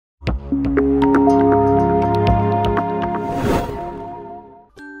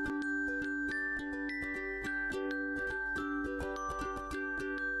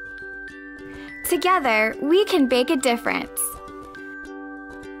Together, we can bake a difference.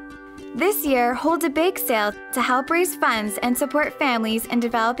 This year, hold a bake sale to help raise funds and support families in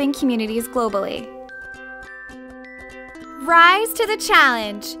developing communities globally. Rise to the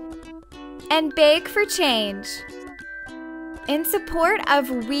challenge and bake for change. In support of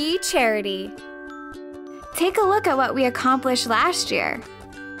We Charity. Take a look at what we accomplished last year.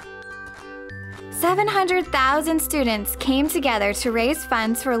 700,000 students came together to raise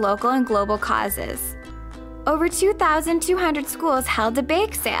funds for local and global causes. Over 2,200 schools held a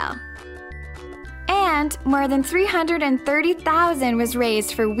bake sale. And more than 330,000 was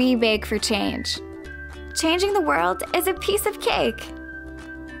raised for We Bake for Change. Changing the world is a piece of cake.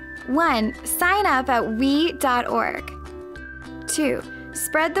 1. Sign up at we.org. 2.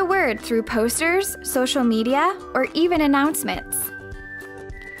 Spread the word through posters, social media, or even announcements.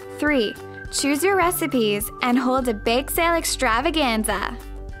 3. Choose your recipes and hold a bake sale extravaganza.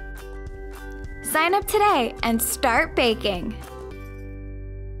 Sign up today and start baking.